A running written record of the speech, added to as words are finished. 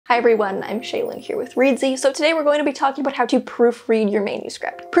Hi everyone, I'm Shaylin here with Reedsy. So today we're going to be talking about how to proofread your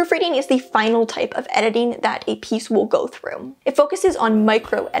manuscript. Proofreading is the final type of editing that a piece will go through. It focuses on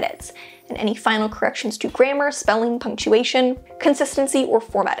micro edits and any final corrections to grammar, spelling, punctuation, consistency, or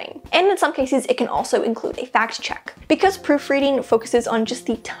formatting. And in some cases, it can also include a fact check. Because proofreading focuses on just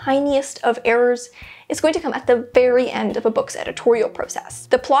the tiniest of errors, it's going to come at the very end of a book's editorial process.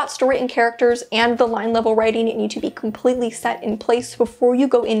 The plot, story, and characters, and the line level writing need to be completely set in place before you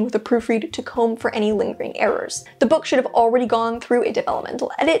go in with a proofread to comb for any lingering errors. The book should have already gone through a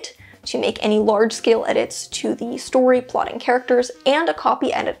developmental edit to make any large-scale edits to the story, plot, and characters, and a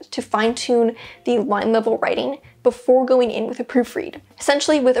copy edit to fine-tune the line level writing before going in with a proofread.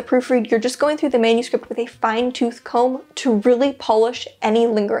 Essentially, with a proofread, you're just going through the manuscript with a fine-tooth comb to really polish any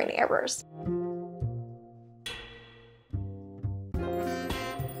lingering errors.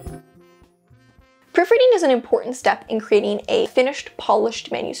 Proofreading is an important step in creating a finished,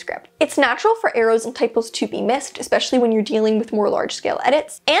 polished manuscript. It's natural for errors and typos to be missed, especially when you're dealing with more large-scale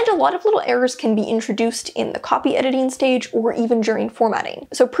edits, and a lot of little errors can be introduced in the copy editing stage or even during formatting.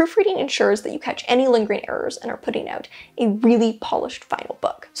 So proofreading ensures that you catch any lingering errors and are putting out a really polished final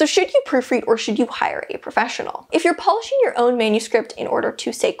book. So should you proofread or should you hire a professional? If you're polishing your own manuscript in order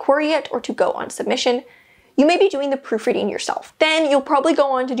to, say, query it or to go on submission, you may be doing the proofreading yourself. Then you'll probably go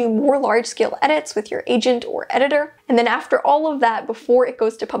on to do more large-scale edits with your agent or editor, and then after all of that, before it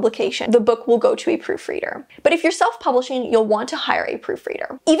goes to publication, the book will go to a proofreader. But if you're self-publishing, you'll want to hire a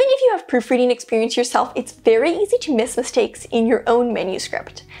proofreader. Even if you have proofreading experience yourself, it's very easy to miss mistakes in your own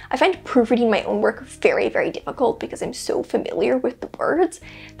manuscript. I find proofreading my own work very, very difficult because I'm so familiar with the words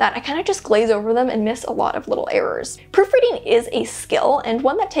that I kind of just glaze over them and miss a lot of little errors. Proofreading is a skill and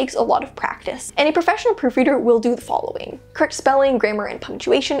one that takes a lot of practice, and a professional proofreader will do the following: correct spelling, grammar, and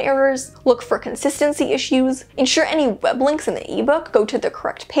punctuation errors, look for consistency issues, ensure any web links in the ebook go to the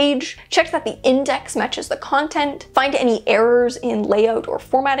correct page, check that the index matches the content, find any errors in layout or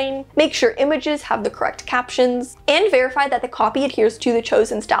formatting, make sure images have the correct captions, and verify that the copy adheres to the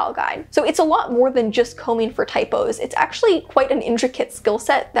chosen style guide. So it's a lot more than just combing for typos. It's actually quite an intricate skill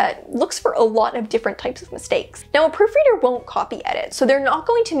set that looks for a lot of different types of mistakes. Now, a proofreader won't copy edit, so they're not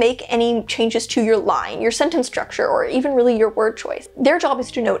going to make any changes to your line, your sentence structure, or even really your word choice. Their job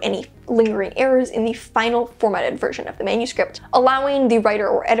is to note any lingering errors in the final formatted version of the manuscript, allowing the writer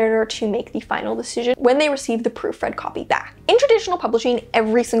or editor to make the final decision when they receive the proofread copy back. In traditional publishing,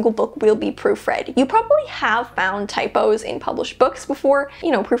 every single book will be proofread. You probably have found typos in published books before.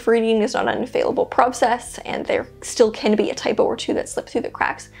 You know, proofreading is not an infallible process, and there still can be a typo or two that slip through the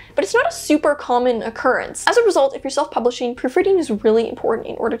cracks, but it's not a super common occurrence. As a result, if you're self-publishing, proofreading is really important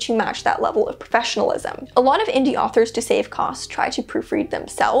in order to match that level of professionalism. A lot of indie authors, to save costs, try to proofread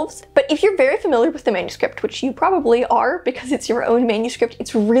themselves, but if you're very familiar with the manuscript, which you probably are because it's your own manuscript,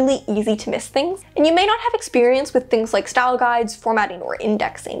 it's really easy to miss things, and you may not have experience with things like style guides, formatting, or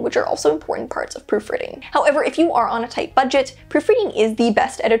indexing, which are also important parts of proofreading. However, if you are on a tight budget, proofreading is the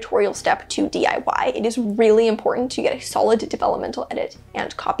best editorial step to DIY. It is really important to get a solid developmental edit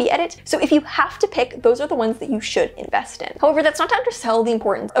and copy edit, so if you have to pick, those are the ones that you should invest in. However, that's not to undersell the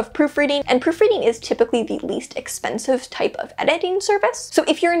importance of proofreading, and proofreading is typically the least expensive type of editing service. So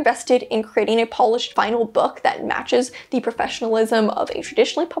if you're invested in creating a polished final book that matches the professionalism of a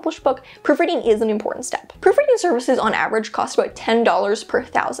traditionally published book, proofreading is an important step. Proofreading services on average cost about $10 per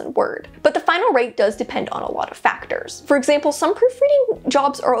 1,000 word, but the final rate does depend on a lot of factors. For example, some proofreading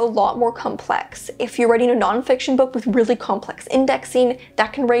jobs are a lot more complex. If you're writing a nonfiction book with really complex indexing,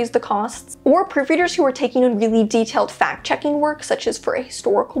 that can raise the costs. Or proofreaders who are taking on really detailed fact-checking work, such as for a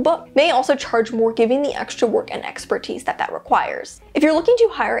historical book, may also charge more, given the extra work and expertise that requires. If you're looking to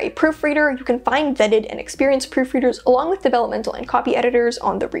hire a proofreader, you can find vetted and experienced proofreaders along with developmental and copy editors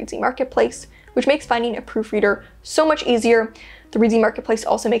on the Reedsy marketplace, which makes finding a proofreader so much easier. The Reedsy marketplace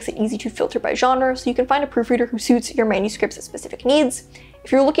also makes it easy to filter by genre, so you can find a proofreader who suits your manuscript's specific needs.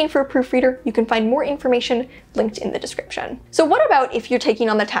 If you're looking for a proofreader, you can find more information linked in the description. So what about if you're taking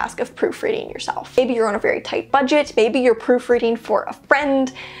on the task of proofreading yourself? Maybe you're on a very tight budget, maybe you're proofreading for a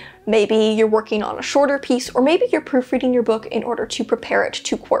friend, maybe you're working on a shorter piece, or maybe you're proofreading your book in order to prepare it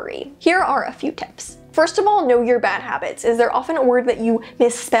to query. Here are a few tips. First of all, know your bad habits. Is there often a word that you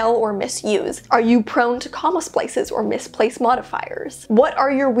misspell or misuse? Are you prone to comma splices or misplaced modifiers? What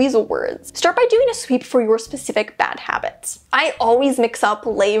are your weasel words? Start by doing a sweep for your specific bad habits. I always mix up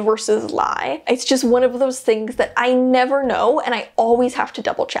lay versus lie. It's just one of those things that I never know and I always have to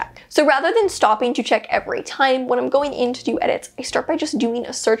double check. So rather than stopping to check every time, when I'm going in to do edits, I start by just doing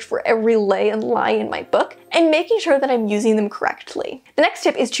a search for every lay and lie in my book and making sure that I'm using them correctly. The next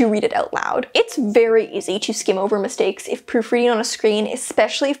tip is to read it out loud. It's very very easy to skim over mistakes if proofreading on a screen,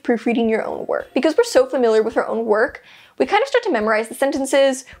 especially if proofreading your own work. Because we're so familiar with our own work, we kind of start to memorize the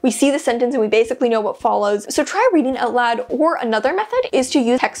sentences, we see the sentence and we basically know what follows. So try reading out loud, or another method is to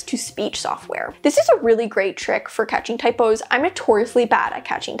use text-to-speech software. This is a really great trick for catching typos. I'm notoriously bad at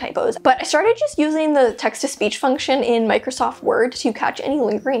catching typos, but I started just using the text-to-speech function in Microsoft Word to catch any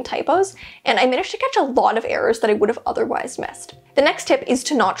lingering typos, and I managed to catch a lot of errors that I would have otherwise missed. The next tip is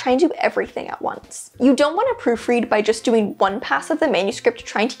to not try and do everything at once. You don't want to proofread by just doing one pass of the manuscript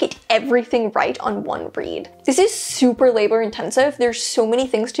trying to get everything right on one read. This is super labor intensive, there's so many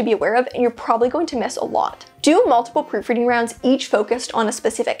things to be aware of, and you're probably going to miss a lot. Do multiple proofreading rounds, each focused on a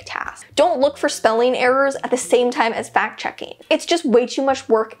specific task. Don't look for spelling errors at the same time as fact checking. It's just way too much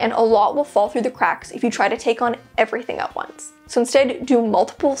work, and a lot will fall through the cracks if you try to take on everything at once. So instead, do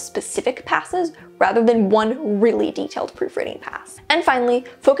multiple specific passes rather than one really detailed proofreading pass. And finally,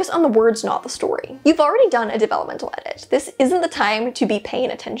 focus on the words, not the story. You've already done a developmental edit. This isn't the time to be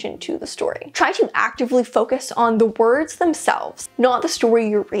paying attention to the story. Try to actively focus on the words themselves, not the story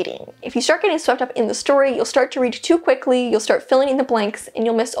you're reading. If you start getting swept up in the story, you'll start to read too quickly, you'll start filling in the blanks, and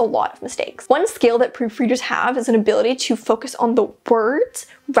you'll miss a lot of mistakes. One skill that proofreaders have is an ability to focus on the words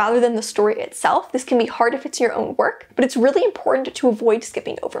rather than the story itself. This can be hard if it's your own work, but it's really important to avoid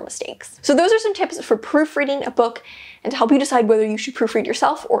skipping over mistakes. So those are some tips for proofreading a book and to help you decide whether you should proofread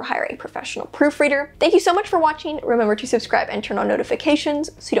yourself or hire a professional proofreader. Thank you so much for watching. Remember to subscribe and turn on notifications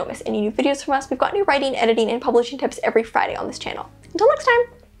so you don't miss any new videos from us. We've got new writing, editing, and publishing tips every Friday on this channel. Until next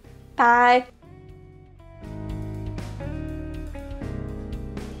time, bye.